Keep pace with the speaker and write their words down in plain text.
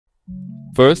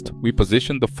First, we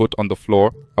position the foot on the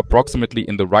floor approximately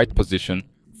in the right position,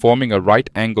 forming a right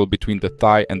angle between the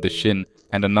thigh and the shin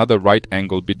and another right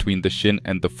angle between the shin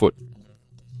and the foot.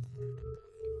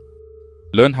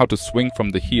 Learn how to swing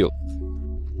from the heel.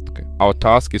 Our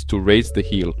task is to raise the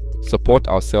heel, support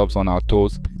ourselves on our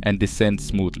toes, and descend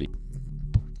smoothly.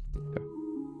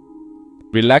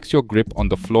 Relax your grip on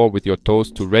the floor with your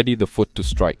toes to ready the foot to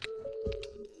strike.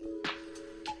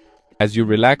 As you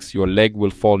relax, your leg will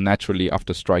fall naturally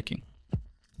after striking.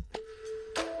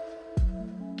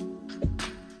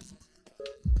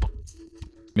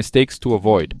 Mistakes to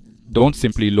avoid. Don't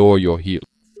simply lower your heel.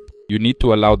 You need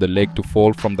to allow the leg to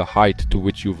fall from the height to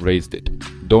which you've raised it.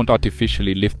 Don't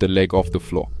artificially lift the leg off the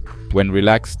floor. When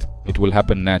relaxed, it will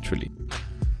happen naturally.